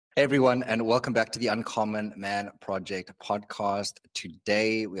Hey everyone, and welcome back to the Uncommon Man Project podcast.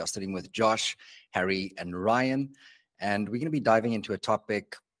 Today we are sitting with Josh, Harry, and Ryan, and we're going to be diving into a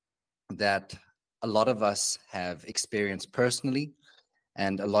topic that a lot of us have experienced personally,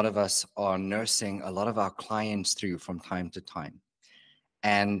 and a lot of us are nursing a lot of our clients through from time to time.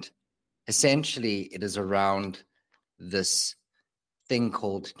 And essentially, it is around this thing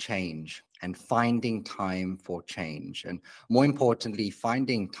called change and finding time for change. And more importantly,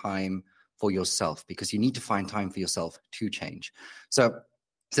 finding time for yourself, because you need to find time for yourself to change. So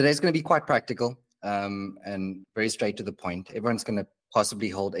today's going to be quite practical and very straight to the point. Everyone's going to possibly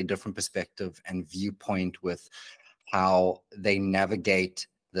hold a different perspective and viewpoint with how they navigate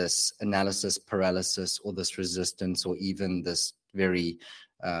this analysis paralysis or this resistance or even this very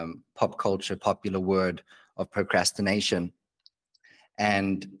pop culture popular word of procrastination.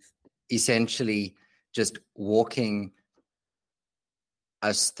 And essentially just walking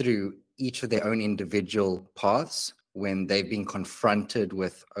us through each of their own individual paths when they've been confronted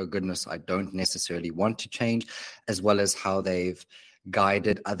with, oh goodness, I don't necessarily want to change, as well as how they've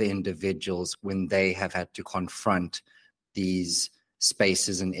guided other individuals when they have had to confront these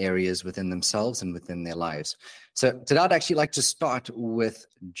spaces and areas within themselves and within their lives. So today I'd actually like to start with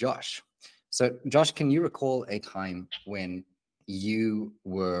Josh. So Josh, can you recall a time when you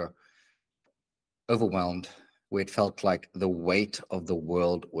were overwhelmed, where it felt like the weight of the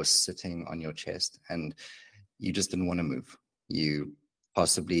world was sitting on your chest and you just didn't want to move? You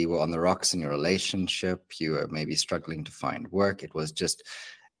possibly were on the rocks in your relationship. You were maybe struggling to find work. It was just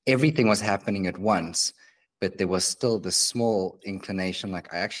everything was happening at once, but there was still this small inclination,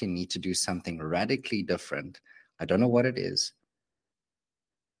 like, I actually need to do something radically different. I don't know what it is.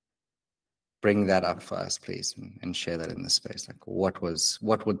 Bring that up for us, please, and share that in the space. Like, what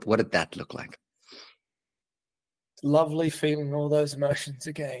did that look like? Lovely feeling all those emotions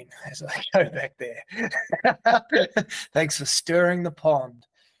again as I go back there. Thanks for stirring the pond.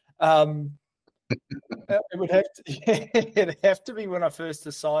 It'd have to be when I first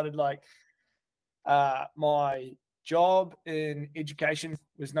decided, like, my job in education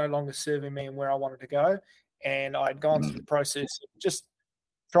was no longer serving me and where I wanted to go, and I'd gone through the process of just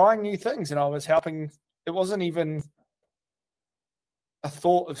trying new things, and I was helping. It wasn't even a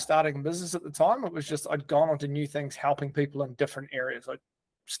thought of starting a business at the time. It was just I'd gone on to new things, helping people in different areas. I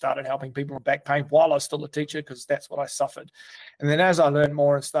started helping people with back pain while I was still a teacher, because that's what I suffered. And then as I learned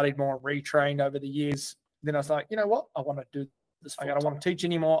more and studied more and retrained over the years, then I was like, you know what? I want to do this. I don't want to teach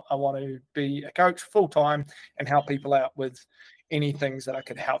anymore. I want to be a coach full time and help people out with any things that I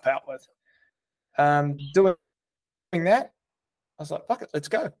could help out with. Doing that, I was like, fuck it, let's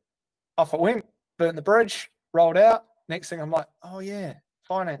go. Off I went, burnt the bridge, rolled out. Next thing I'm like, oh yeah,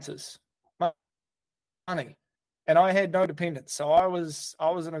 finances, money. And I had no dependents. So I was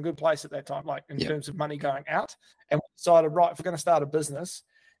in a good place at that time, like in terms of money going out. And we decided, right, if we're going to start a business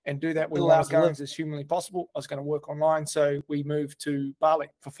and do that with as going as humanly possible, I was going to work online. So we moved to Bali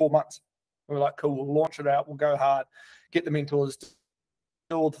for 4 months. We were like, cool, we'll launch it out, we'll go hard, get the mentors,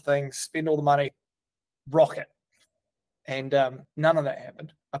 do all the things, spend all the money, rock it. And none of that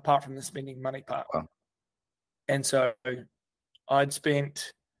happened apart from the spending money part. Wow. And so I'd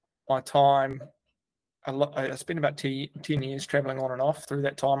spent my time, I spent about 10 years traveling on and off. Through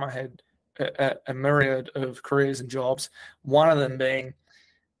that time, I had a myriad of careers and jobs. One of them being,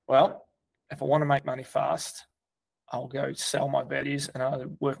 well, if I want to make money fast, I'll go sell my values and I'll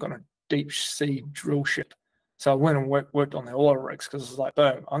work on a deep sea drill ship. So I went and worked on the oil rigs, because it was like,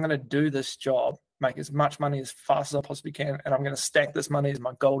 boom, I'm going to do this job, make as much money as fast as I possibly can, and I'm going to stack this money as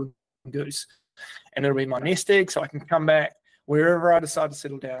my golden goose. And it'll be my nest egg, so I can come back wherever I decide to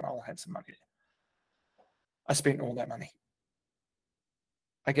settle down. I'll have some money there. I spent all that money.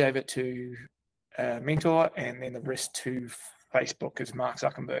 I gave it to a mentor, and then the rest to Facebook as Mark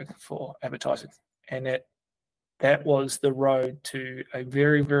Zuckerberg for advertising. And that was the road to a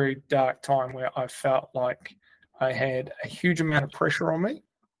very, very dark time where I felt like I had a huge amount of pressure on me.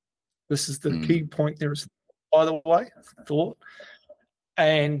 This is the key point there, is, by the way, thought.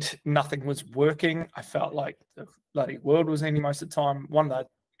 And nothing was working. I felt like the bloody world was ending most of the time. One of the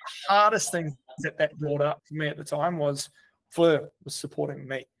hardest things that brought up for me at the time was Fleur was supporting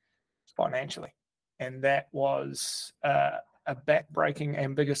me financially. And that was a back-breaking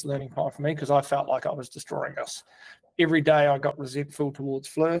and biggest learning point for me, because I felt like I was destroying us. Every day I got resentful towards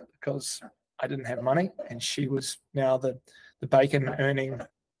Fleur because I didn't have money, and she was now the bacon-earning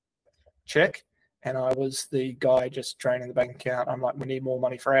chick. And I was the guy just draining the bank account. I'm like, we need more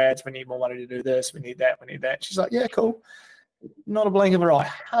money for ads. We need more money to do this. We need that. We need that. She's like, yeah, cool. Not a blink of an eye.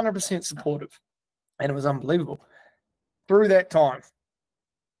 100% supportive. And it was unbelievable. Through that time,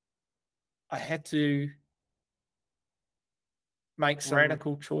 I had to make some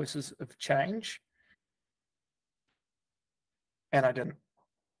radical choices of change, and I didn't.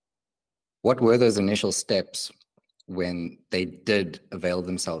 What were those initial steps when they did avail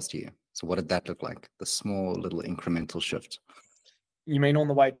themselves to you? So what did that look like? The small little incremental shift. You mean on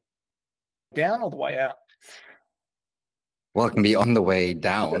the way down or the way out? Well, it can be on the way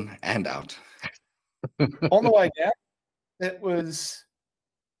down and out. On the way down, it was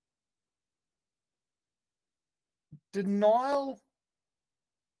denial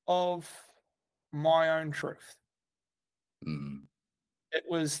of my own truth. It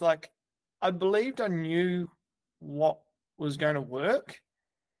was like, I believed I knew what was going to work,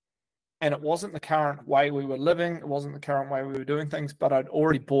 and it wasn't the current way we were living. It wasn't the current way we were doing things, but I'd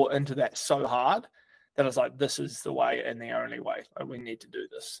already bought into that so hard that I was like, this is the way and the only way. Like, we need to do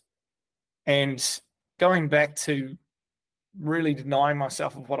this. And going back to really denying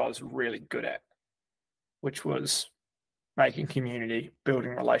myself of what I was really good at, which was making community,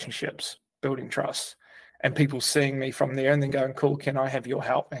 building relationships, building trust, and people seeing me from there and then going, cool, can I have your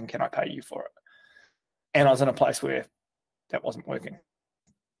help and can I pay you for it? And I was in a place where that wasn't working,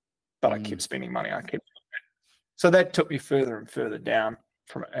 but I kept spending money. So that took me further and further down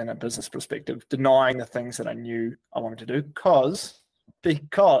from in a business perspective, denying the things that I knew I wanted to do because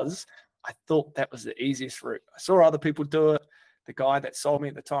I thought that was the easiest route. I saw other people do it. The guy that sold me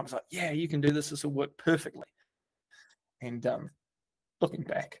at the time was like, yeah, you can do this. This will work perfectly. And looking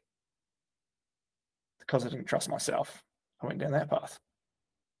back, because I didn't trust myself, I went down that path.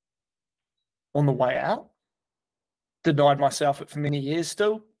 On the way out, denied myself it for many years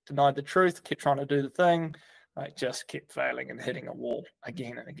still, denied the truth, kept trying to do the thing. I just kept failing and hitting a wall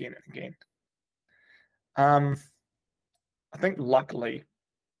again and again and again. I think luckily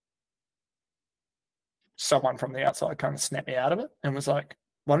someone from the outside kind of snapped me out of it and was like,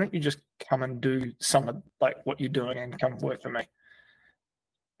 why don't you just come and do some of like what you're doing and come work for me?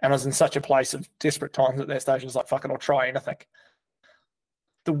 And I was in such a place of desperate times at that stage. I was like, fuck it, I'll try anything.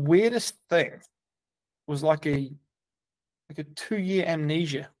 The weirdest thing was like a 2-year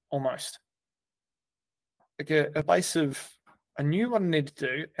amnesia almost. Like a place of, I knew what I needed to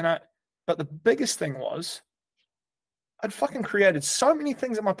do, but the biggest thing was I'd fucking created so many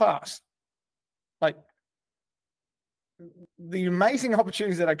things in my past. Like the amazing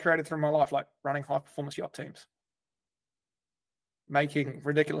opportunities that I created through my life, like running high performance yacht teams, making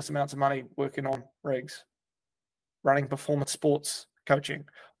ridiculous amounts of money working on rigs, running performance sports coaching,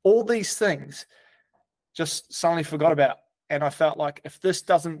 all these things just suddenly forgot about. And I felt like if this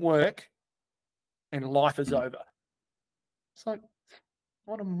doesn't work, then life is over. It's like,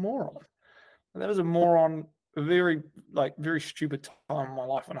 what a moron. And that was a moron, a very stupid time in my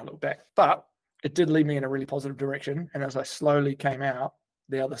life when I look back. But it did lead me in a really positive direction. And as I slowly came out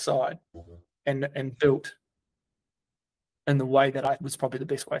the other side and built in the way that I was probably the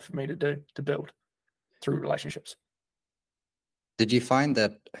best way for me to build through relationships. Did you find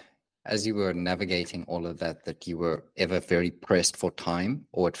that as you were navigating all of that you were ever very pressed for time,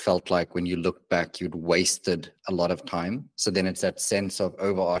 or it felt like when you looked back, you'd wasted a lot of time? So then it's that sense of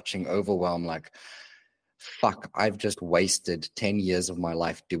overarching overwhelm, like, fuck, I've just wasted 10 years of my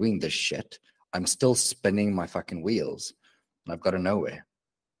life doing this shit. I'm still spinning my fucking wheels and I've got to nowhere.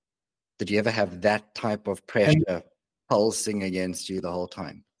 Did you ever have that type of pressure pulsing against you the whole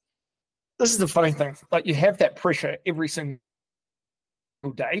time? This is the funny thing. Like, you have that pressure every single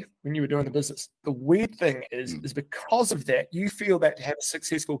day when you were doing the business. The weird thing is because of that, you feel that to have a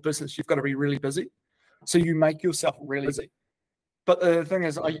successful business, you've got to be really busy. So you make yourself really busy. But the thing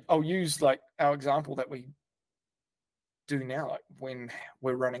is, I'll use like our example that we do now, like when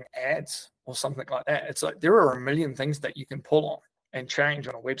we're running ads or something like that. It's like there are a million things that you can pull on and change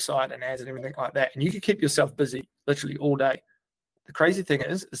on a website and ads and everything like that. And you can keep yourself busy literally all day. The crazy thing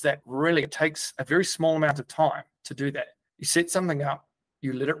is that really it takes a very small amount of time to do that. You set something up,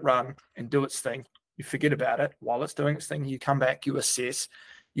 you let it run and do its thing. You forget about it while it's doing its thing. You come back, you assess,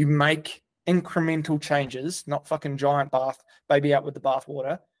 you make incremental changes, not fucking giant baby out with the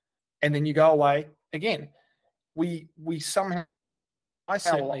bathwater, and then you go away again. I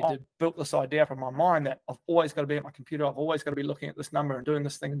certainly built this idea up in my mind that I've always got to be at my computer. I've always got to be looking at this number and doing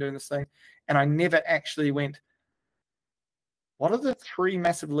this thing and doing this thing. And I never actually went, what are the 3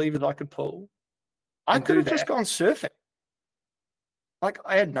 massive levers I could pull? I could have just gone surfing. Like,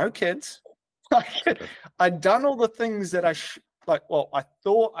 I had no kids. I'd done all the things that I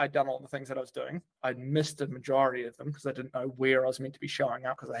thought I'd done all the things that I was doing. I'd missed the majority of them because I didn't know where I was meant to be showing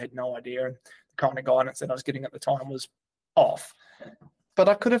up because I had no idea. And the kind of guidance that I was getting at the time was off. But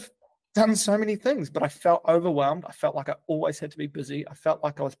I could have done so many things, but I felt overwhelmed. I felt like I always had to be busy. I felt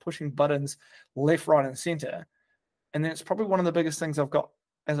like I was pushing buttons left, right, and center. And then it's probably one of the biggest things I've got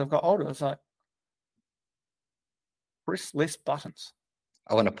as I've got older. It's like, press less buttons.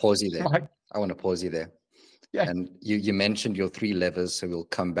 I want to pause you there. Like, I want to pause you there. yeah. And you mentioned your 3 levers, so we'll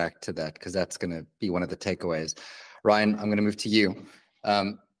come back to that because that's going to be one of the takeaways. Ryan, I'm going to move to you.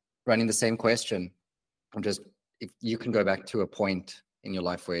 Running the same question. If you can go back to a point in your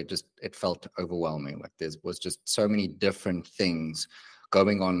life where it felt overwhelming, like there was just so many different things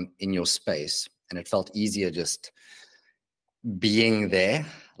going on in your space, and it felt easier just being there,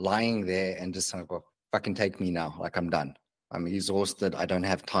 lying there, and just like, well, fucking take me now. Like, I'm done. I'm exhausted. I don't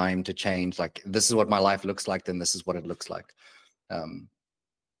have time to change. Like, this is what my life looks like, then this is what it looks like. Do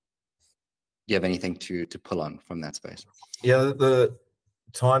you have anything to pull on from that space? Yeah, the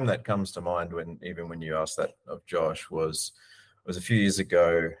time that comes to mind when you asked that of Josh was a few years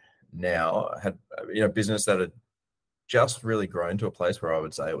ago now. I had a business that had just really grown to a place where I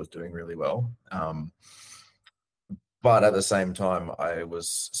would say it was doing really well. But at the same time, I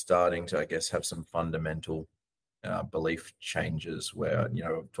was starting to, I guess, have some fundamental belief changes where,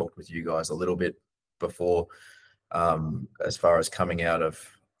 I've talked with you guys a little bit before as far as coming out of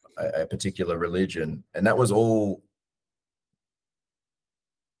a particular religion. And that was all.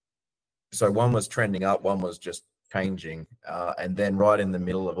 So one was trending up, one was just changing. And then right in the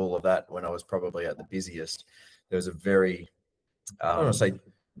middle of all of that, when I was probably at the busiest, there was a very, I don't want to say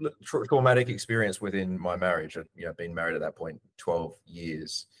traumatic experience within my marriage. I'd been married at that point 12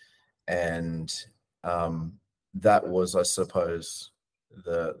 years. And that was, I suppose,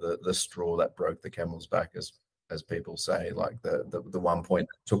 the straw that broke the camel's back, as people say, like the one point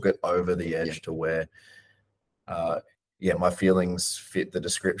that took it over the edge to where, my feelings fit the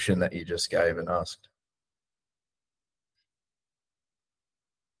description that you just gave and asked.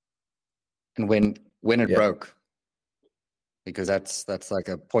 And when it broke, because that's like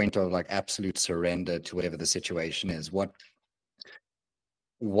a point of like absolute surrender to whatever the situation is. What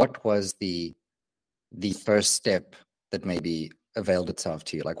was the first step that maybe availed itself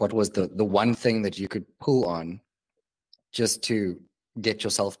to you? Like, what was the one thing that you could pull on just to get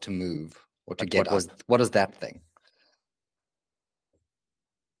yourself to move or to get up? What is that thing?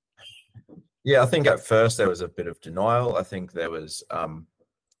 Yeah, I think at first there was a bit of denial. I think there was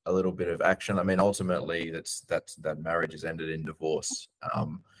a little bit of action. I mean, ultimately, that marriage has ended in divorce.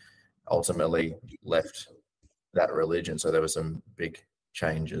 Ultimately, left that religion, so there were some big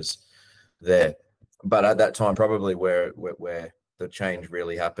changes there. But at that time, probably where the change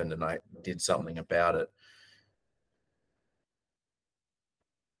really happened, and I did something about it.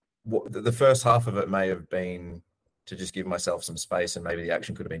 The first half of it may have been to just give myself some space, and maybe the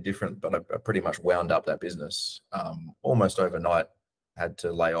action could have been different, but I pretty much wound up that business almost overnight. Had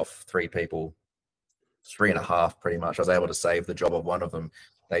to lay off 3 people, 3.5 pretty much. I was able to save the job of one of them.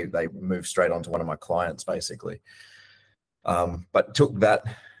 They moved straight onto one of my clients, basically. But took that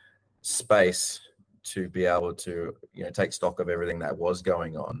space to be able to take stock of everything that was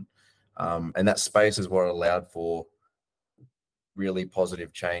going on. And that space is what allowed for really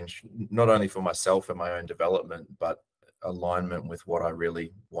positive change, not only for myself and my own development, but alignment with what I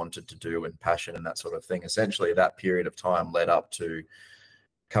really wanted to do and passion and that sort of thing. Essentially, that period of time led up to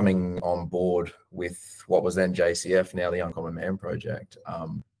coming on board with what was then JCF, now the Uncommon Man Project.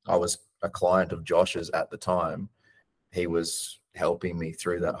 I was a client of Josh's at the time. He was helping me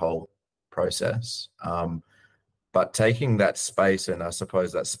through that whole process. But taking that space, and I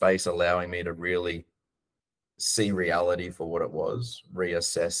suppose that space allowing me to really see reality for what it was,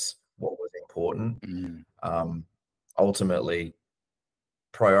 reassess what was important, ultimately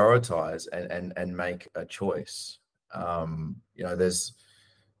prioritize and make a choice. There's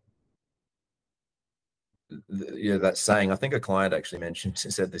that saying, I think a client actually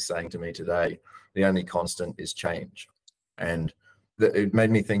said this saying to me today, the only constant is change. And it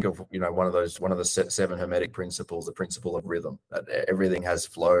made me think of, one of the 7 Hermetic principles, the principle of rhythm, that everything has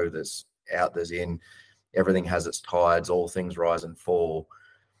flow, there's out, there's in, everything has its tides, all things rise and fall.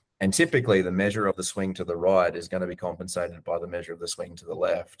 And typically the measure of the swing to the right is going to be compensated by the measure of the swing to the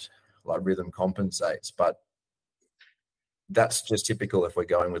left, like rhythm compensates. But that's just typical if we're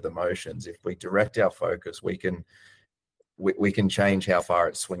going with emotions. If we direct our focus, we can change how far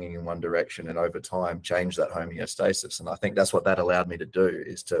it's swinging in one direction, and over time change that homeostasis. And I think that's what that allowed me to do,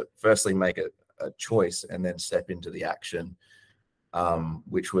 is to firstly make a choice and then step into the action,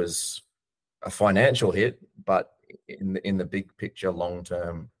 which was a financial hit, but in the big picture, long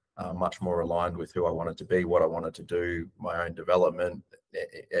term, much more aligned with who I wanted to be, what I wanted to do, my own development,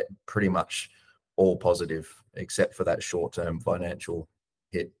 pretty much all positive, except for that short term financial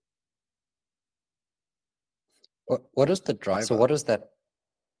hit. What is the driver? So what is that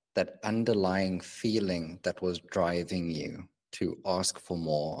underlying feeling that was driving you to ask for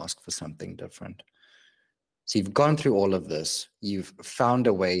more, ask for something different? So you've gone through all of this, you've found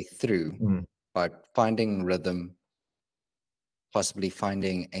a way through by finding rhythm, possibly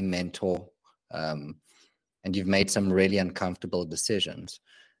finding a mentor, and you've made some really uncomfortable decisions.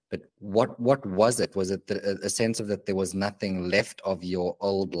 But what was it? Was it a sense of that there was nothing left of your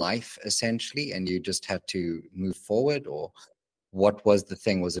old life, essentially, and you just had to move forward? Or what was the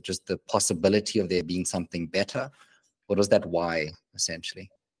thing? Was it just the possibility of there being something better? What was that why, essentially?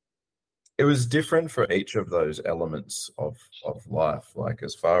 It was different for each of those elements of life. Like,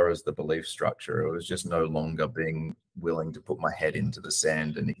 as far as the belief structure, it was just no longer being willing to put my head into the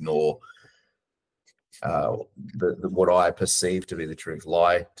sand and ignore what I perceive to be the truth,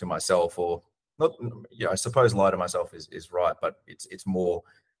 lie to myself, or not. I suppose lie to myself is right, but it's more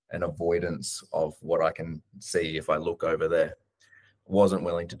an avoidance of what I can see if I look over there. Wasn't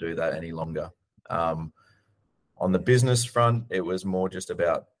willing to do that any longer. On the business front, it was more just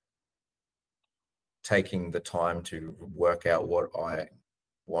about taking the time to work out what I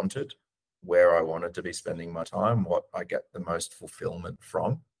wanted, where I wanted to be spending my time, what I get the most fulfillment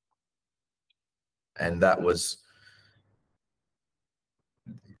from. And that was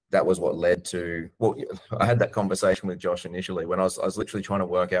what led to, well, I had that conversation with Josh initially when I was literally trying to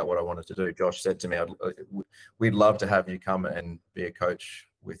work out what I wanted to do. Josh said to me, we'd love to have you come and be a coach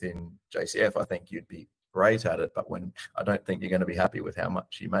within JCF. I think you'd be great at it, but I don't think you're going to be happy with how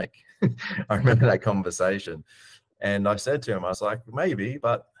much you make. I remember that conversation. And I said to him, I was like, maybe,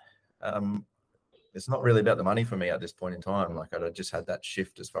 but it's not really about the money for me at this point in time. Like, I just had that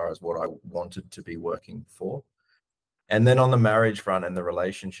shift as far as what I wanted to be working for. And then on the marriage front and the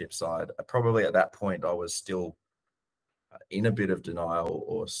relationship side, probably at that point, I was still in a bit of denial,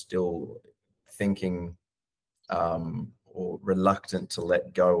 or still thinking or reluctant to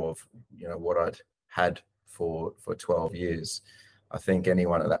let go of, what I'd had for 12 years. I think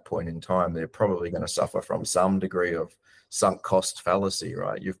anyone at that point in time, they're probably going to suffer from some degree of sunk cost fallacy,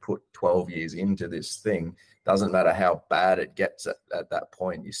 right? You've put 12 years into this thing. Doesn't matter how bad it gets at that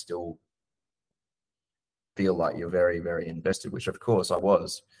point, you still feel like you're very, very invested, which of course I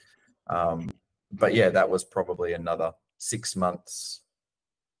was. But yeah, that was probably another 6 months.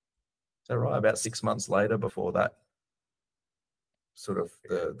 Is that right? About 6 months later, before that sort of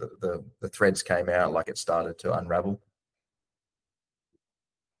the threads came out, like it started to unravel.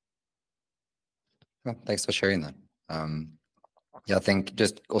 Well, thanks for sharing that. Yeah, I think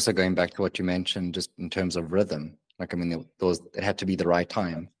just also going back to what you mentioned, just in terms of rhythm, like, I mean, it had to be the right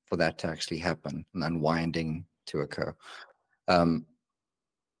time for that to actually happen and unwinding to occur.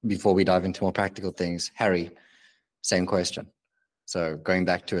 Before we dive into more practical things, Harry, same question. So going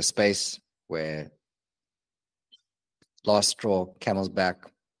back to a space where last straw, camel's back.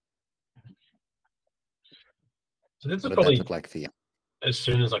 So this What is did that probably look like for you? as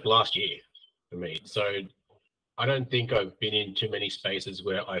soon as like last year for me. So I don't think I've been in too many spaces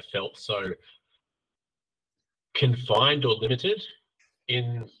where I felt so confined or limited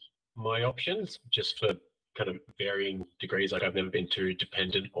in my options, just for kind of varying degrees. Like, I've never been too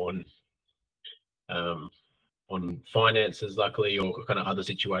dependent on finances, luckily, or kind of other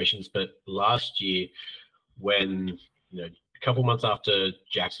situations. But last year, when a couple months after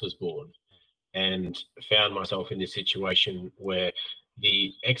Jax was born, and found myself in this situation where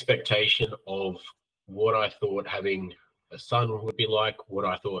the expectation of what I thought having a son would be like, what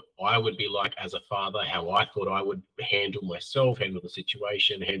I thought I would be like as a father, how I thought I would handle myself, handle the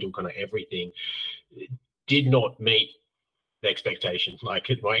situation, handle kind of everything, did not meet the expectation. Like,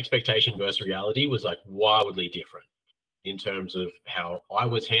 my expectation versus reality was like wildly different in terms of how I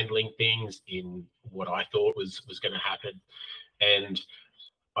was handling things, in what I thought was going to happen. And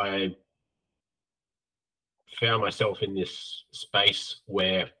I found myself in this space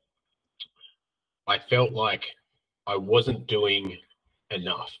where I felt like I wasn't doing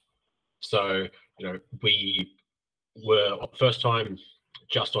enough. So, we were first time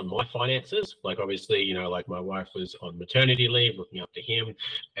just on my finances. Like, obviously, like, my wife was on maternity leave, looking after him.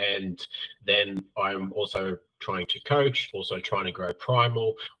 And then I'm also trying to coach, also trying to grow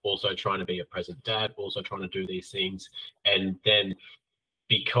Primal, also trying to be a present dad, also trying to do these things. And then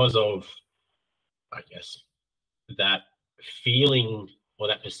because of, I guess, that feeling or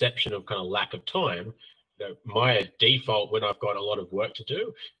that perception of kind of lack of time, my default when I've got a lot of work to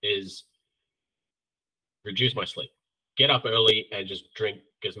do is reduce my sleep, get up early and just drink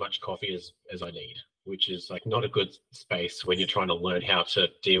as much coffee as I need. which is like not a good space when you're trying to learn how to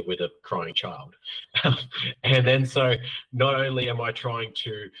deal with a crying child. And then so not only am I trying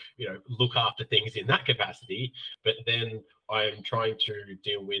to, look after things in that capacity, but then I'm trying to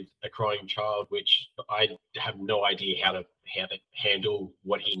deal with a crying child, which I have no idea how to handle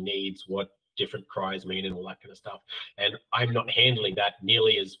what he needs, what different cries mean and all that kind of stuff. And I'm not handling that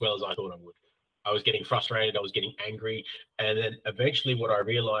nearly as well as I thought I would. I was getting frustrated, I was getting angry. And then eventually what I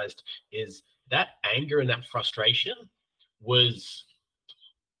realized is that anger and that frustration was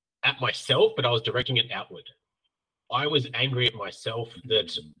at myself, but I was directing it outward. I was angry at myself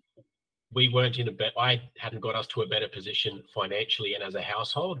that we weren't in I hadn't got us to a better position financially and as a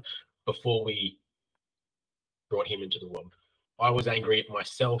household before we brought him into the world. I was angry at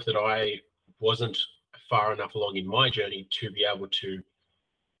myself that I wasn't far enough along in my journey to be able to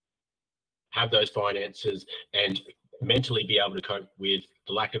have those finances and mentally be able to cope with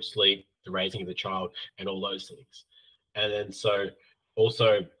the lack of sleep, the raising of the child, and all those things. And then so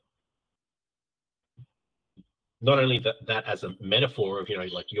also not only that as a metaphor of,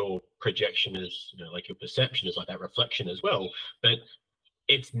 like your projection is, like your perception is like that reflection as well, but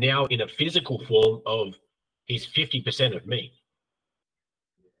it's now in a physical form of he's 50% of me.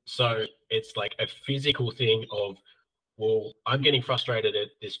 So it's like a physical thing of, well, I'm getting frustrated at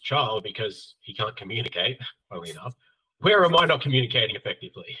this child because he can't communicate, funnily enough. Where am I not communicating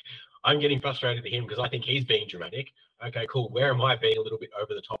effectively? I'm getting frustrated at him because I think he's being dramatic. Okay, cool. Where am I being a little bit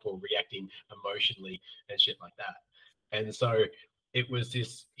over the top or reacting emotionally and shit like that? And so it was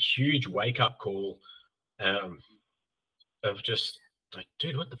this huge wake-up call of just like,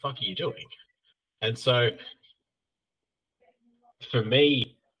 dude, what the fuck are you doing? And so for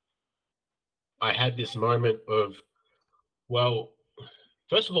me, I had this moment of, well,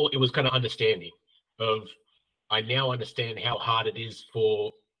 first of all, it was kind of understanding of, I now understand how hard it is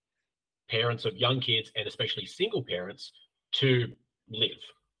for parents of young kids and especially single parents to live,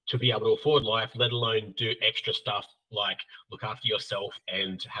 to be able to afford life, let alone do extra stuff like look after yourself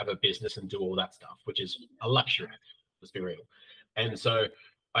and have a business and do all that stuff, which is a luxury, let's be real. And so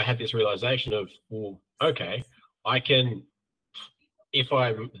I had this realization of, well, okay, I can, if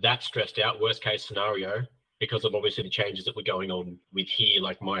I'm that stressed out, worst case scenario, because of obviously the changes that were going on with here,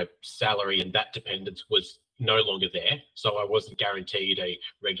 like my salary and that dependence was no longer there. So I wasn't guaranteed a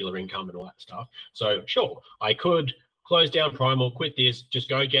regular income and all that stuff. So sure, I could close down Primal, quit this, just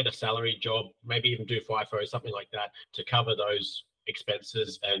go get a salary job, maybe even do FIFO, something like that to cover those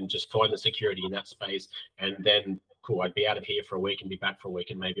expenses and just find the security in that space. And then cool, I'd be out of here for a week and be back for a week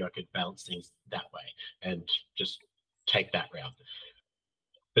and maybe I could balance things that way and just take that route.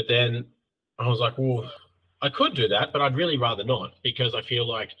 But then I was like, well, I could do that, but I'd really rather not, because I feel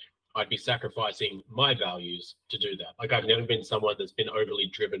like I'd be sacrificing my values to do that. Like I've never been someone that's been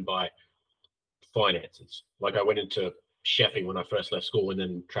overly driven by finances. Like I went into chefing when I first left school and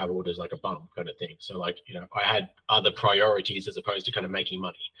then traveled as like a bum kind of thing. So like, I had other priorities as opposed to kind of making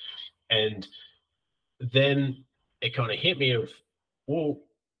money. And then it kind of hit me of, well,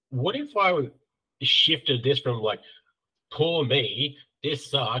 what if I shifted this from like, poor me,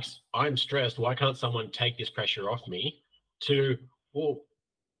 this sucks, I'm stressed, why can't someone take this pressure off me, to, well,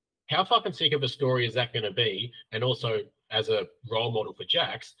 how fucking sick of a story is that going to be? And also as a role model for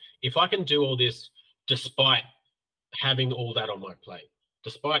Jax, if I can do all this despite having all that on my plate,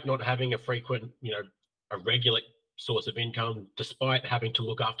 despite not having a frequent, a regular source of income, despite having to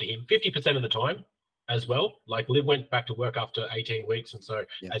look after him 50% of the time as well. Like Liv went back to work after 18 weeks. And so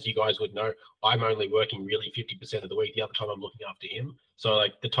as you guys would know, I'm only working really 50% of the week. The other time I'm looking after him. So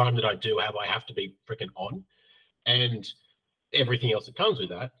like the time that I do have, I have to be freaking on, and everything else that comes with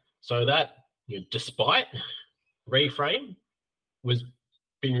that. So that, despite reframe was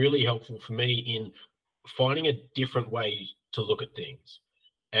been really helpful for me in finding a different way to look at things.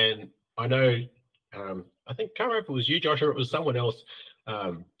 And I know, I think, can't remember if it was you, Josh, or it was someone else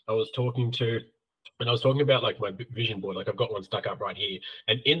I was talking to, and I was talking about like my vision board. Like I've got one stuck up right here,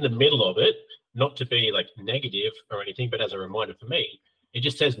 and in the middle of it, not to be like negative or anything, but as a reminder for me, it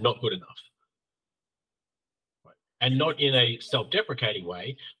just says not good enough. And not in a self-deprecating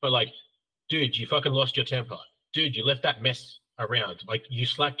way, but like, dude, you fucking lost your temper. Dude, you left that mess around. Like you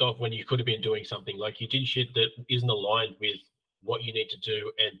slacked off when you could have been doing something. Like you did shit that isn't aligned with what you need to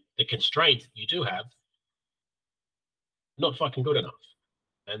do and the constraints you do have. Not fucking good enough.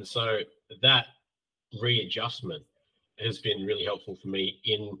 And so that readjustment has been really helpful for me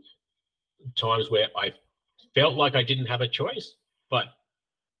in times where I felt like I didn't have a choice, but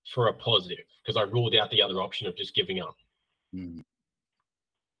for a positive, because I ruled out the other option of just giving up. Mm.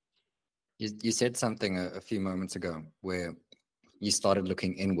 You said something a few moments ago where you started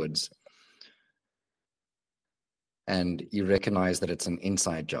looking inwards. and you recognize that it's an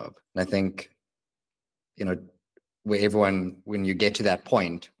inside job. And I think, where everyone, when you get to that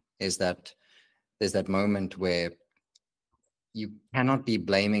point, is that there's that moment where you cannot be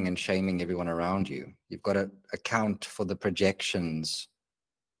blaming and shaming everyone around you. You've got to account for the projections,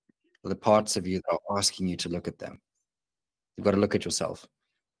 for the parts of you that are asking you to look at them. You've got to look at yourself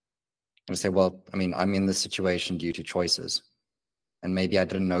and say, well, I mean, I'm in this situation due to choices, and maybe I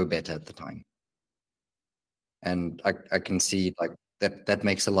didn't know better at the time. And I can see like that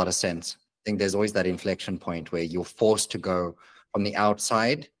makes a lot of sense. I think there's always that inflection point where you're forced to go from the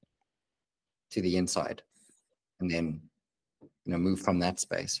outside to the inside, and then move from that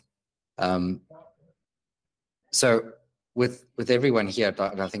space. So with everyone here,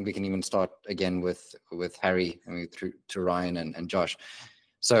 I think we can even start again with Harry, through to Ryan and Josh.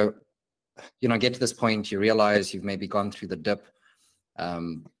 So get to this point, you realize you've maybe gone through the dip.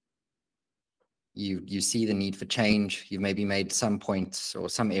 You see the need for change. You've maybe made some points or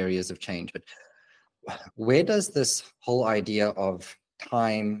some areas of change, but where does this whole idea of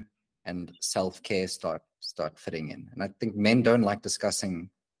time and self-care start fitting in? And I think men don't like discussing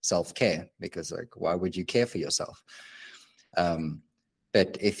self-care because, like, why would you care for yourself?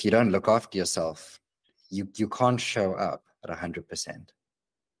 But if you don't look after yourself, you can't show up at 100%.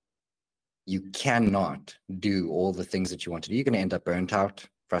 You cannot do all the things that you want to do. You're going to end up burnt out,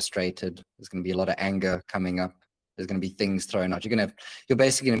 frustrated. There's going to be a lot of anger coming up. There's going to be things thrown out. You're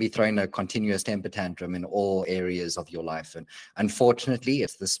basically going to be throwing a continuous temper tantrum in all areas of your life. And unfortunately,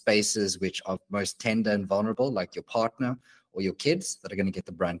 it's the spaces which are most tender and vulnerable, like your partner or your kids, that are going to get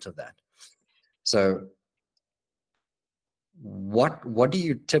the brunt of that. So what do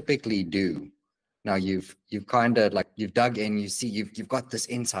you typically do? Now you've kind of like, you've dug in, you see, you've got this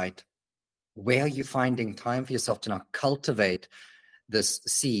insight. Where are you finding time for yourself to now cultivate this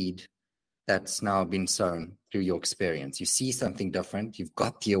seed that's now been sown through your experience? You see something different, you've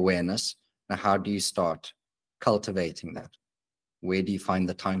got the awareness. Now, how do you start cultivating that? Where do you find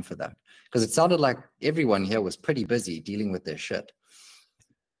the time for that? Because it sounded like everyone here was pretty busy dealing with their shit.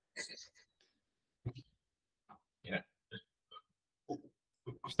 Yeah.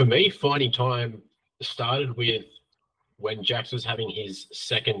 For me, finding time started with when Jax was having his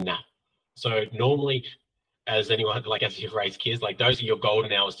second nap. So normally, as you've raised kids, like, those are your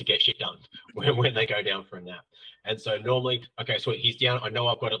golden hours to get shit done when they go down for a nap. And so normally, okay, so he's down. I know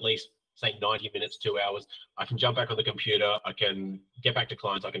I've got at least, say, 90 minutes, 2 hours. I can jump back on the computer. I can get back to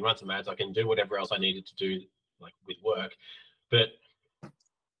clients. I can run some ads. I can do whatever else I needed to do, like with work. But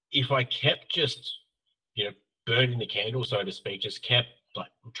if I kept just, burning the candle, so to speak, just kept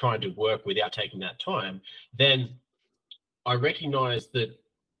like trying to work without taking that time, then I recognize that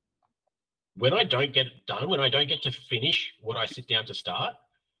when I don't get it done, when I don't get to finish what I sit down to start,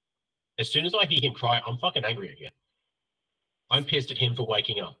 as soon as I hear him cry, I'm fucking angry again. I'm pissed at him for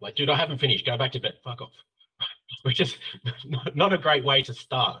waking up. Like, dude, I haven't finished. Go back to bed. Fuck off. Which is not a great way to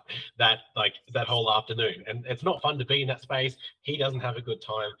start that whole afternoon. And it's not fun to be in that space. He doesn't have a good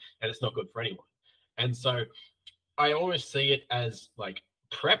time, and it's not good for anyone. And so I always see it as like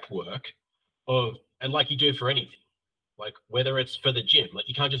prep work and like you do for anything. Like, whether it's for the gym, like,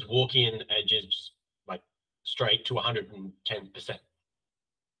 you can't just walk in and just like straight to 110%.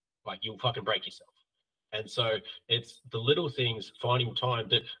 Like, you'll fucking break yourself. And so it's the little things, finding time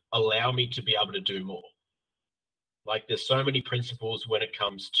that allow me to be able to do more. Like, there's so many principles when it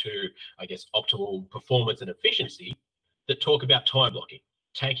comes to, I guess, optimal performance and efficiency that talk about time blocking,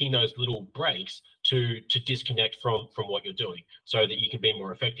 taking those little breaks to disconnect from what you're doing so that you can be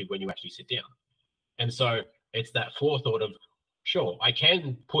more effective when you actually sit down. And so it's that forethought of, sure, I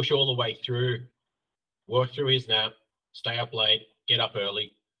can push all the way through, work through his nap, stay up late, get up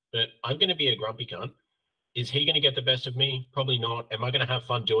early, but I'm going to be a grumpy cunt. Is he going to get the best of me? Probably not. Am I going to have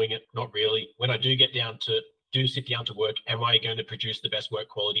fun doing it? Not really. When I do sit down to work, am I going to produce the best work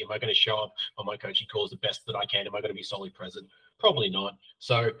quality? Am I going to show up on my coaching calls the best that I can? Am I going to be solely present? Probably not.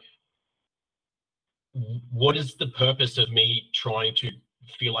 So what is the purpose of me trying to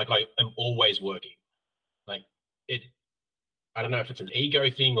feel like I am always working? Like, I don't know if it's an ego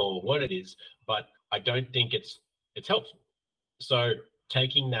thing or what it is, but I don't think it's helpful. So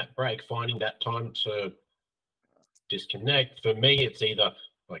taking that break, finding that time to disconnect, for me, it's either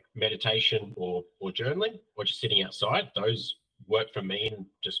like meditation or journaling or just sitting outside. Those work for me, and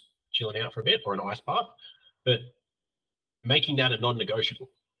just chilling out for a bit, or an ice bath. But making that a non-negotiable.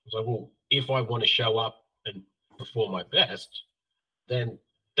 So, well, if I want to show up and perform my best, then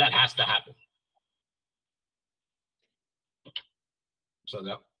that has to happen. So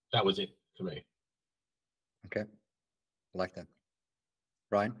that was it for me. Okay, I like that.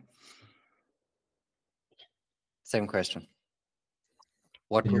 Ryan? Same question. Can you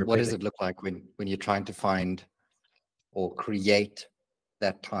What repeat does it look like when you're trying to find or create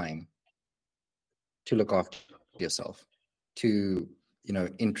that time to look after yourself, to, you know,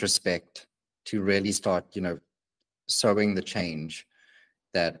 introspect, to really start, you know, sowing the change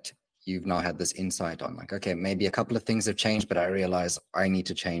that you've now had this insight on? Like, okay, maybe a couple of things have changed, but I realize I need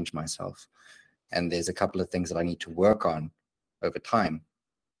to change myself. And there's a couple of things that I need to work on over time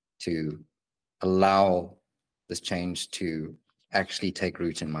to allow this change to actually take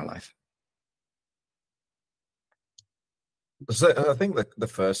root in my life. So I think the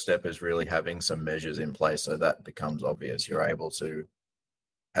first step is really having some measures in place so that becomes obvious. You're able to,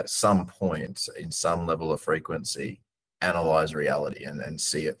 at some point, in some level of frequency, analyze reality and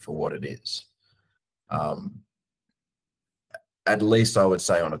see it for what it is. At least I would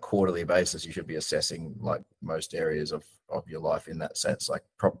say on a quarterly basis, you should be assessing like most areas of your life in that sense. Like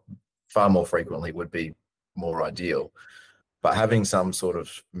far more frequently would be more ideal, but having some sort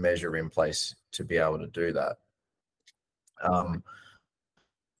of measure in place to be able to do that.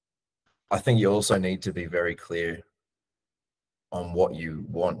 I think you also need to be very clear on what you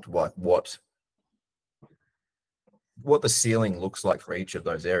want, what the ceiling looks like for each of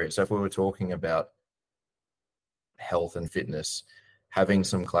those areas. So if we were talking about health and fitness, having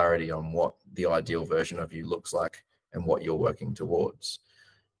some clarity on what the ideal version of you looks like and what you're working towards.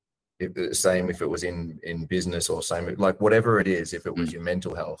 Same if it was in business, or same like whatever it is, if it was your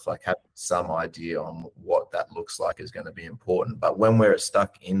mental health, like having some idea on what that looks like is going to be important. But when we're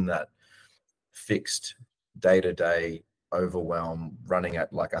stuck in that fixed day-to-day overwhelm running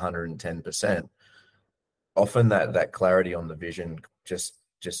at like 110%, often that clarity on the vision just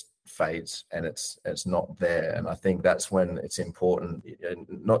fades and it's not there. And I think that's when it's important, and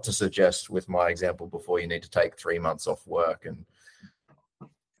not to suggest with my example before, you need to take 3 months off work and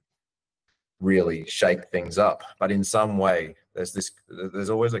really shake things up, but in some way there's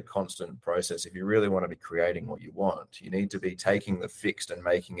always a constant process. If you really want to be creating what you want, you need to be taking the fixed and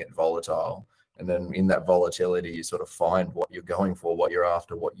making it volatile, and then in that volatility you sort of find what you're going for, what you're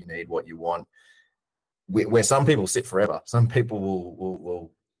after, what you need, what you want. Where some people sit forever, some people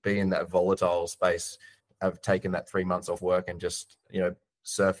will be in that volatile space, have taken that 3 months off work and just, you know,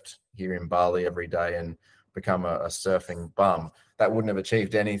 surfed here in Bali every day and become a surfing bum. That wouldn't have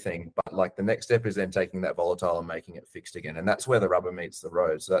achieved anything. But like the next step is then taking that volatile and making it fixed again. And that's where the rubber meets the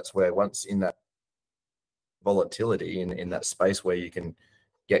road. So that's where, once in that volatility, in that space where you can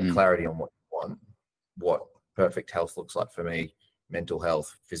get clarity on what you want, what perfect health looks like for me, mental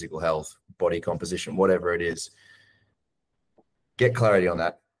health, physical health, body composition, whatever it is, get clarity on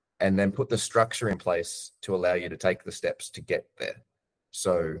that, and then put the structure in place to allow you to take the steps to get there.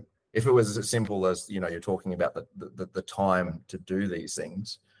 So if it was as simple as, you know, you're talking about the time to do these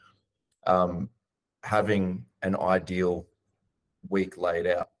things, having an ideal week laid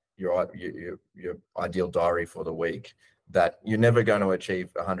out, your ideal diary for the week, that you're never going to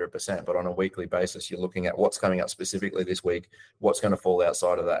achieve 100%, but on a weekly basis, you're looking at what's coming up specifically this week, what's going to fall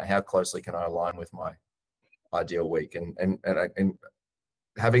outside of that, how closely can I align with my ideal week, and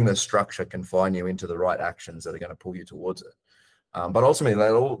having the structure confine you into the right actions that are going to pull you towards it. But ultimately,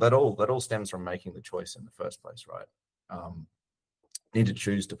 that all stems from making the choice in the first place, right? You need to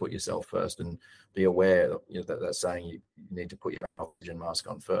choose to put yourself first and be aware that, you know, that's saying you need to put your oxygen mask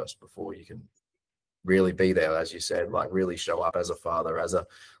on first before you can really be there, as you said, like really show up as a father, as a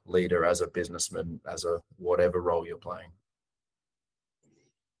leader, as a businessman, as a whatever role you're playing.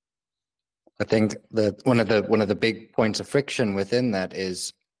 I think that one of the big points of friction within that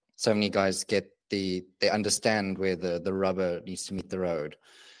is so many guys they understand where the rubber needs to meet the road,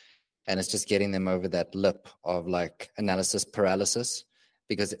 and it's just getting them over that lip of like analysis paralysis,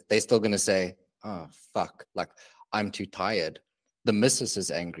 because they're still going to say, oh fuck, like I'm too tired, the missus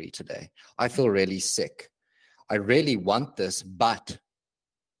is angry today, I feel really sick, I really want this, but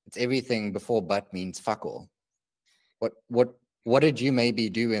it's everything before but means fuck all. What did you maybe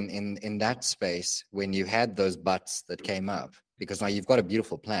do in that space when you had those buts that came up? Because now you've got a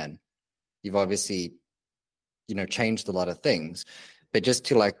beautiful plan. You've obviously, you know, changed a lot of things, but just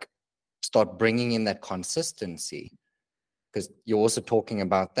to like start bringing in that consistency, because you're also talking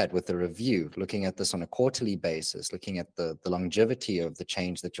about that with the review, looking at this on a quarterly basis, looking at the longevity of the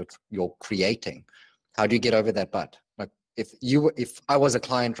change that you're creating. How do you get over that but? Like if I was a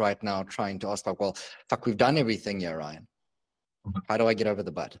client right now trying to ask like, well, fuck, we've done everything here, Ryan. How do I get over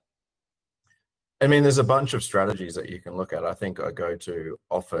the but? I mean, there's a bunch of strategies that you can look at. I think I go to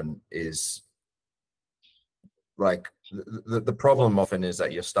often is like the problem often is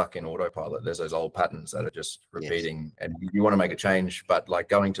that you're stuck in autopilot. There's those old patterns that are just repeating, yes. And you want to make a change, but like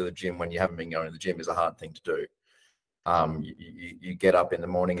going to the gym when you haven't been going to the gym is a hard thing to do. You get up in the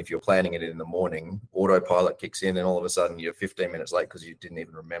morning, if you're planning it in the morning, autopilot kicks in, and all of a sudden you're 15 minutes late because you didn't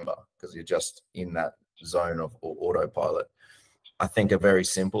even remember, because you're just in that zone of autopilot. I think a very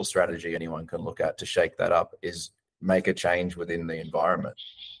simple strategy anyone can look at to shake that up is make a change within the environment.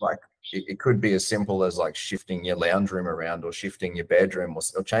 Like it could be as simple as like shifting your lounge room around, or shifting your bedroom,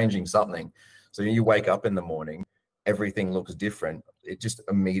 or changing something. So you wake up in the morning, everything looks different. It just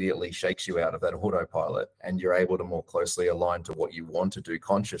immediately shakes you out of that autopilot, and you're able to more closely align to what you want to do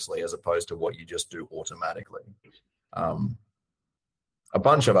consciously, as opposed to what you just do automatically. A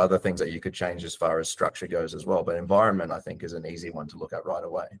bunch of other things that you could change as far as structure goes as well, but environment, I think, is an easy one to look at right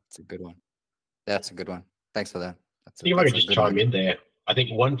away. It's a good one. That's a good one. Thanks for that. I think if I could just chime in there, I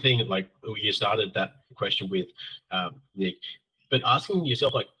think one thing, like you started that question with, Nick, but asking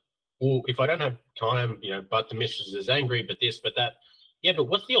yourself, like, well, if I don't have time, but the missus is angry, but this, but that, yeah, but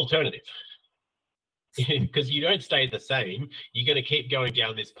what's the alternative? Because you don't stay the same. You're going to keep going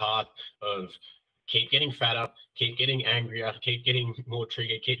down this path of keep getting fatter, keep getting angrier, keep getting more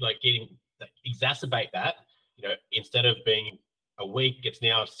triggered, keep exacerbate that, instead of being a week, it's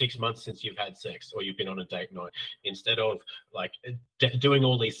now 6 months since you've had sex or you've been on a date night. Instead of like doing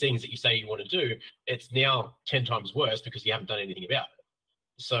all these things that you say you want to do, it's now 10 times worse because you haven't done anything about it.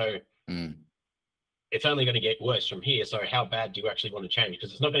 So it's only going to get worse from here. So how bad do you actually want to change?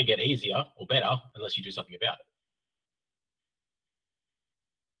 Because it's not going to get easier or better unless you do something about it.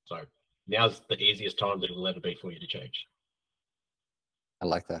 So now's the easiest time that it'll ever be for you to change. I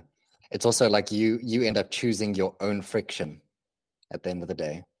like that. It's also like you end up choosing your own friction at the end of the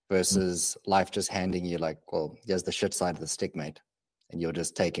day, versus life just handing you like, well, here's the shit side of the stick, mate, and you're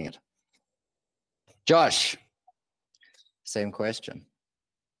just taking it. Josh, same question.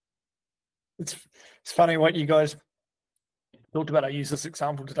 It's funny what you guys talked about. I use this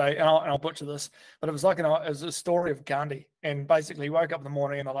example today, and I'll butcher this, but it was like it was a story of Gandhi, and basically he woke up in the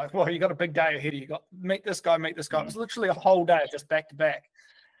morning and they're like, well, you got a big day ahead of you. You got meet this guy. It was literally a whole day just back to back.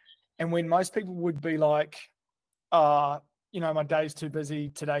 And when most people would be like, my day's too busy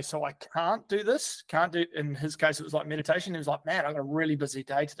today, so I can't do this, in his case, it was like meditation. He was like, man, I got a really busy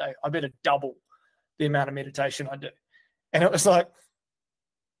day today. I better double the amount of meditation I do. And it was like,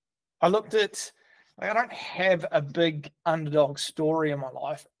 I looked at, I don't have a big underdog story in my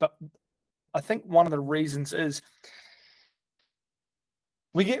life, but I think one of the reasons is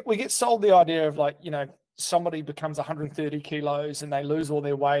we get sold the idea of like, somebody becomes 130 kilos and they lose all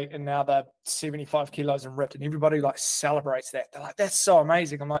their weight and now they're 75 kilos and ripped, and everybody like celebrates that. They're like, that's so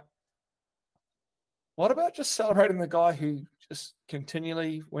amazing. I'm like, what about just celebrating the guy who just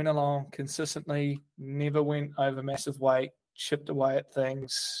continually went along consistently, never went over massive weight, chipped away at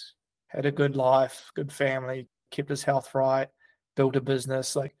things, had a good life, good family, kept his health right, built a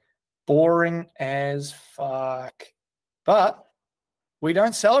business, like boring as fuck. But we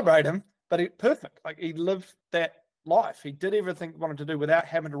don't celebrate him. But perfect. Like he lived that life. He did everything he wanted to do without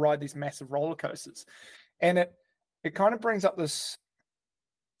having to ride these massive roller coasters. And it kind of brings up this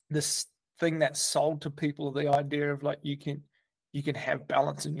thing that's sold to people, the idea of like you can have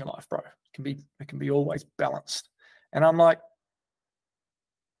balance in your life, bro. It can be always balanced. And I'm like,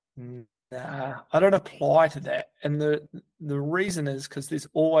 nah, I don't apply to that. And the reason is because there's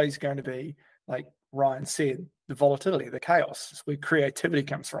always going to be, like Ryan said, the volatility, the chaos. It's where creativity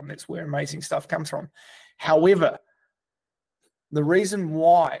comes from. That's where amazing stuff comes from. However, the reason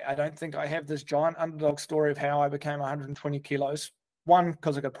why I don't think I have this giant underdog story of how I became 120 kilos, one,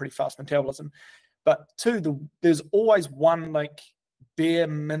 because I got pretty fast metabolism, but two, there's always one like bare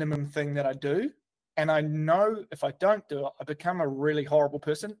minimum thing that I do. And I know if I don't do it, I become a really horrible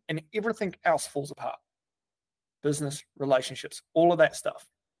person and everything else falls apart. Business, relationships, all of that stuff.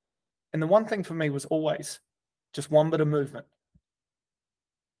 And the one thing for me was always just one bit of movement.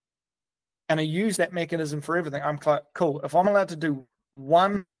 And I use that mechanism for everything. I'm like, cool, if I'm allowed to do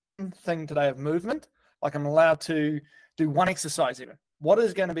one thing today of movement, like I'm allowed to do one exercise even, what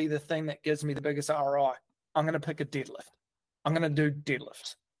is going to be the thing that gives me the biggest ROI? I'm going to pick a deadlift. I'm going to do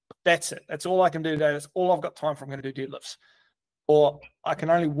deadlifts. That's it. That's all I can do today. That's all I've got time for. I'm going to do deadlifts. Or I can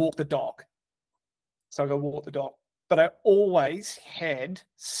only walk the dog. So I go walk the dog. But I always had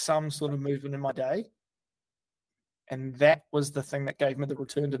some sort of movement in my day. And that was the thing that gave me the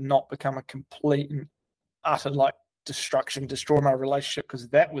return to not become a complete and utter like destruction, destroy my relationship, because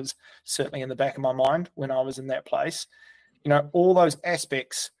that was certainly in the back of my mind when I was in that place. All those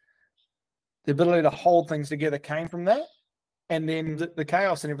aspects, the ability to hold things together came from that. And then the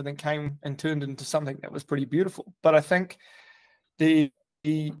chaos and everything came and turned into something that was pretty beautiful. But I think the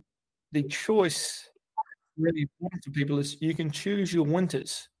choice really important for people is you can choose your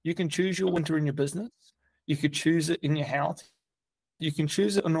winters. You can choose your winter in your business. You could choose it in your health. You can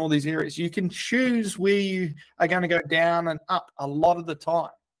choose it in all these areas. You can choose where you are going to go down and up a lot of the time.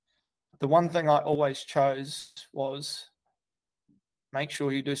 The one thing I always chose was make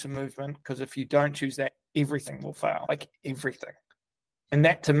sure you do some movement, because if you don't choose that, everything will fail, like everything. And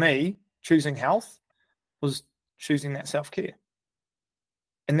that, to me, choosing health was choosing that self-care.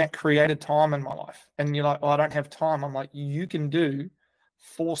 And that created time in my life. And you're like, oh, I don't have time. I'm like, you can do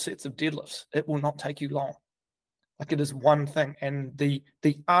 4 sets of deadlifts. It will not take you long. Like, it is one thing. And the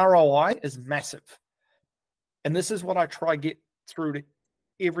ROI is massive. And this is what I try to get through to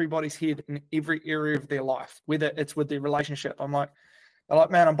everybody's head in every area of their life, whether it's with their relationship. I'm like,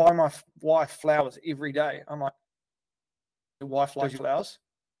 man, I'm buying my wife flowers every day. I'm like, your wife likes flowers?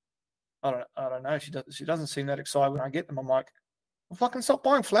 I don't know. She doesn't seem that excited when I get them. I'm like, well, fucking stop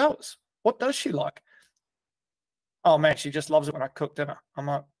buying flowers. What does she like? Oh man, she just loves it when I cook dinner. I'm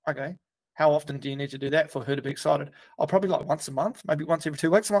like, okay, how often do you need to do that for her to be excited? I'll probably like once a month, maybe once every 2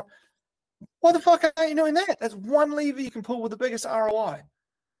 weeks. I'm like, why the fuck are you doing that? That's one lever you can pull with the biggest ROI.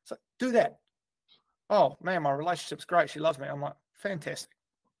 So do that. Oh man, my relationship's great. She loves me. I'm like, fantastic.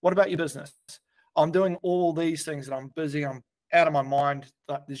 What about your business? I'm doing all these things and I'm busy. I'm out of my mind.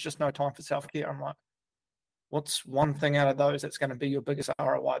 Like, there's just no time for self-care. I'm like, what's one thing out of those that's going to be your biggest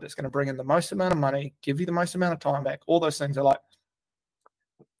ROI, that's going to bring in the most amount of money, give you the most amount of time back? All those things are like,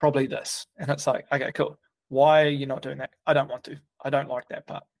 probably this. And it's like, okay, cool. Why are you not doing that? I don't want to. I don't like that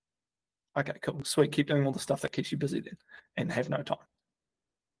part. Okay, cool. Sweet. Keep doing all the stuff that keeps you busy then and have no time.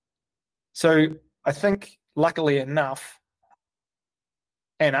 So I think, luckily enough,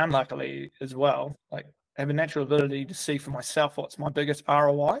 and unluckily as well, like, I have a natural ability to see for myself what's my biggest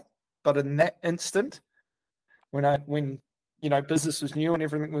ROI. But in that instant, when business was new and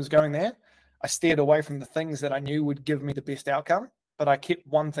everything was going there, I steered away from the things that I knew would give me the best outcome. But I kept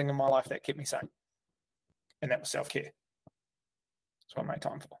one thing in my life that kept me sane, and that was self-care. That's what I made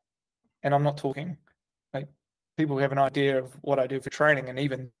time for. And I'm not talking, like, people have an idea of what I do for training, and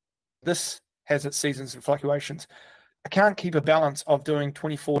even this has its seasons and fluctuations. I can't keep a balance of doing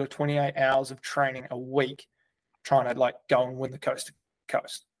 24 to 28 hours of training a week, trying to like go and win the coast to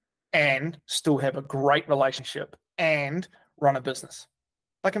coast, and still have a great relationship and run a business.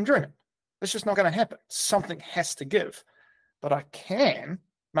 Like, I'm dreaming. It's just not going to happen. Something has to give. But I can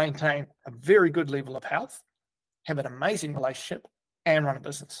maintain a very good level of health, have an amazing relationship, and run a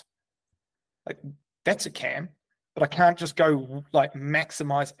business. Like, that's a can. But I can't just go like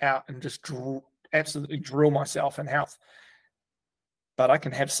maximize out and just absolutely drill myself in health. But I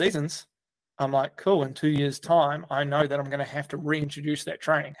can have seasons. I'm like, cool, in 2 years' time, I know that I'm going to have to reintroduce that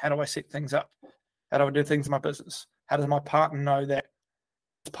training. How do I set things up? How do I do things in my business? How does my partner know that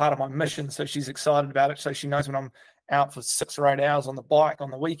it's part of my mission, so she's excited about it, so she knows when I'm out for 6 or 8 hours on the bike on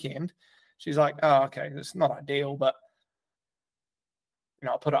the weekend, she's like, oh, okay, it's not ideal, but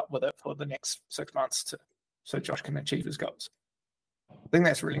I'll put up with it for the next 6 months so Josh can achieve his goals. I think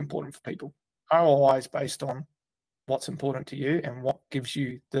that's really important for people. ROI is based on what's important to you and what gives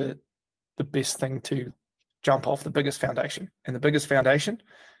you the best thing to jump off the biggest foundation. And the biggest foundation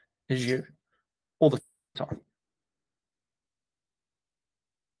is you all the time.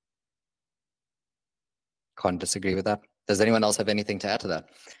 Can't disagree with that. Does anyone else have anything to add to that?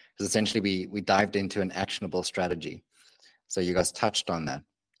 Because essentially we dived into an actionable strategy. So you guys touched on that.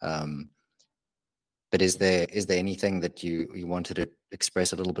 But is there anything that you wanted to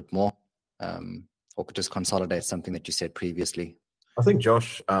express a little bit more, or could just consolidate something that you said previously? I think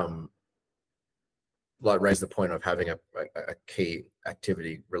Josh raised the point of having a key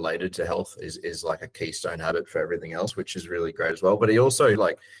activity related to health is like a keystone habit for everything else, which is really great as well. But he also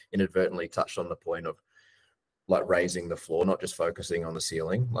like inadvertently touched on the point of like raising the floor, not just focusing on the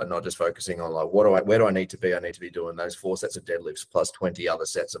ceiling, like not just focusing on like where do I need to be? I need to be doing those 4 sets of deadlifts plus 20 other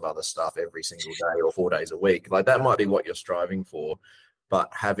sets of other stuff every single day or 4 days a week. Like, that might be what you're striving for, but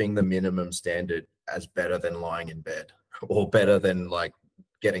having the minimum standard as better than lying in bed, or better than like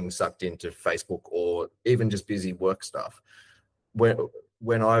getting sucked into Facebook, or even just busy work stuff.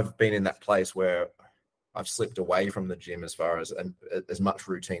 When I've been in that place where I've slipped away from the gym as far as much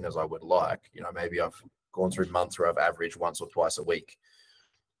routine as I would like, maybe I've gone through months where I've averaged once or twice a week,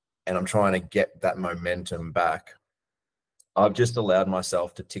 and I'm trying to get that momentum back. I've just allowed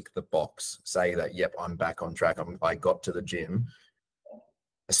myself to tick the box, say that, yep, I'm back on track. I got to the gym,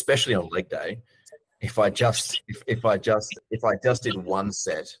 especially on leg day. If I just did 1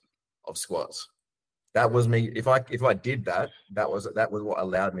 set of squats, that was me. If I did that, that was what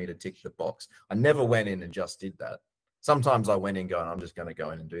allowed me to tick the box. I never went in and just did that. Sometimes I went in going, I'm just going to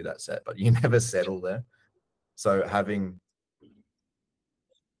go in and do that set, but you never settle there. So having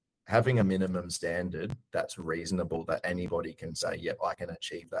having a minimum standard that's reasonable, that anybody can say, yep, I can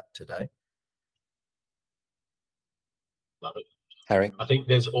achieve that today. Love it. Harry? I think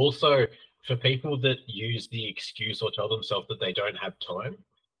there's also, for people that use the excuse or tell themselves that they don't have time,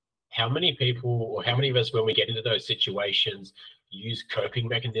 how many people or how many of us, when we get into those situations, use coping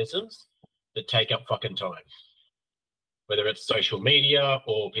mechanisms that take up fucking time? Whether it's social media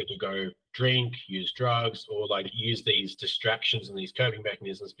or people go drink, use drugs, or like use these distractions and these coping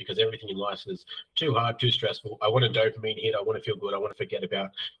mechanisms because everything in life is too hard, too stressful. I want a dopamine hit. I want to feel good. I want to forget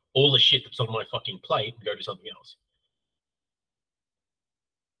about all the shit that's on my fucking plate and go do something else.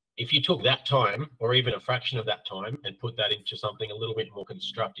 If you took that time or even a fraction of that time and put that into something a little bit more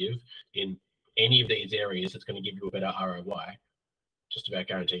constructive in any of these areas, it's going to give you a better ROI. Just about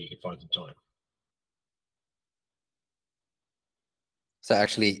guarantee you can find some time. So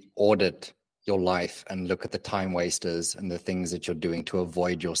actually audit your life and look at the time wasters and the things that you're doing to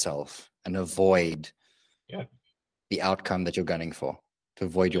avoid yourself and avoid the outcome that you're gunning for, to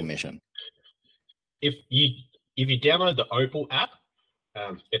avoid your mission. If you download the Opal app,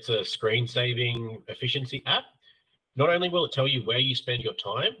 it's a screen saving efficiency app. Not only will it tell you where you spend your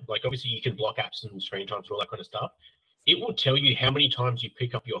time, like obviously you can block apps and screen times and all that kind of stuff. It will tell you how many times you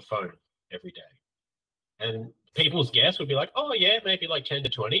pick up your phone every day. And people's guess would be like, oh yeah, maybe like 10 to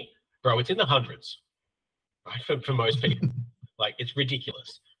 20. Bro, it's in the hundreds, right? For most people. Like, it's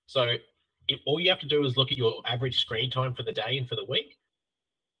ridiculous. So if all you have to do is look at your average screen time for the day and for the week,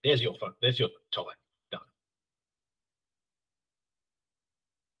 there's your phone, there's your time. Done.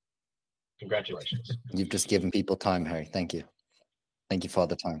 Congratulations. You've just given people time, Harry. Thank you. Thank you for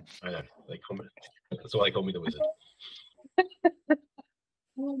the time. I know. That's why they call me the wizard.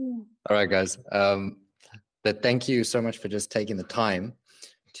 All right, guys. But thank you so much for just taking the time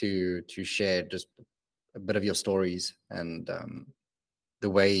to share just a bit of your stories and the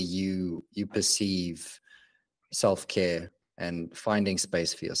way you perceive self-care and finding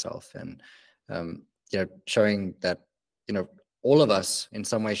space for yourself, and showing that all of us in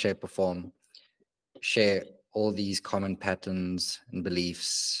some way, shape, or form share all these common patterns and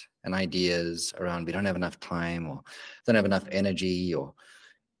beliefs and ideas around we don't have enough time or don't have enough energy, or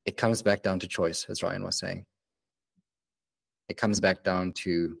it comes back down to choice, as Ryan was saying. It comes back down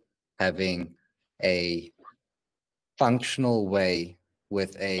to having a functional way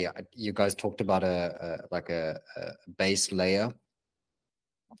with you guys talked about a base layer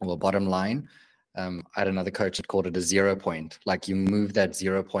or a bottom line. I had another coach that called it a 0 point. Like, you move that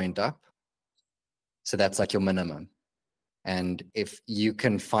 0 point up. So that's like your minimum. And if you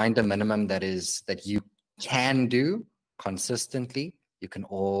can find a minimum that you can do consistently, you can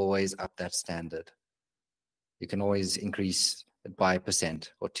always up that standard. You can always increase it by 1%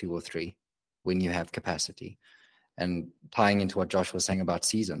 or 2 or 3 when you have capacity. And tying into what Josh was saying about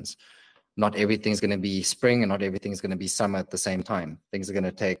seasons, not everything's going to be spring and not everything's going to be summer at the same time. Things are going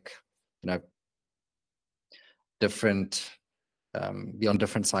to take, different, be on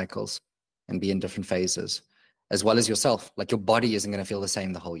different cycles and be in different phases, as well as yourself. Like, your body isn't going to feel the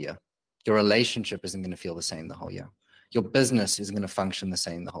same the whole year. Your relationship isn't going to feel the same the whole year. Your business isn't going to function the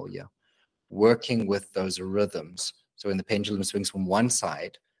same the whole year. Working with those rhythms. So when the pendulum swings from one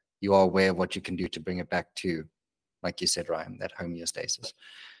side, you are aware of what you can do to bring it back to, like you said, Ryan, that homeostasis.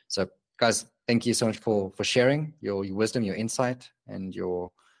 So guys, thank you so much for sharing your wisdom, your insight, and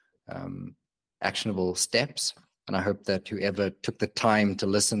your actionable steps. And I hope that whoever took the time to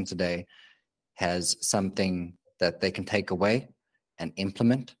listen today has something that they can take away and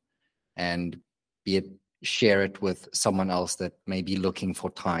implement, and share it with someone else that may be looking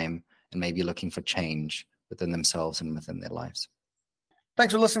for time and maybe looking for change within themselves and within their lives.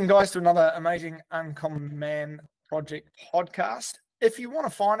 Thanks for listening, guys, to another amazing Uncommon Man Project podcast. If you want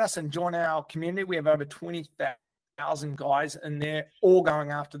to find us and join our community, we have over 20,000 guys in there, all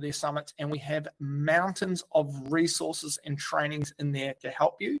going after their summits, and we have mountains of resources and trainings in there to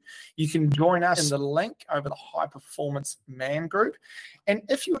help you. You can join us in the link over the High Performance Man group. And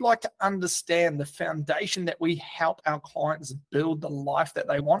if you would like to understand the foundation that we help our clients build the life that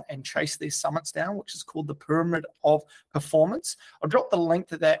they want and chase their summits down, which is called the Pyramid of Performance, I'll drop the link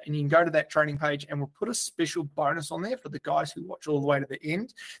to that, and you can go to that training page, and we'll put a special bonus on there for the guys who watch all the way to the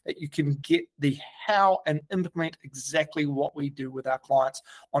end, that you can get the how and implement exactly what we do with our clients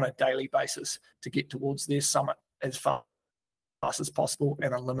on a daily basis to get towards their summit as fast as possible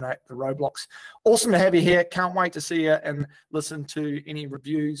and eliminate the roadblocks. Awesome to have you here. Can't wait to see you and listen to any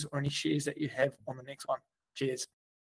reviews or any shares that you have on the next one. Cheers.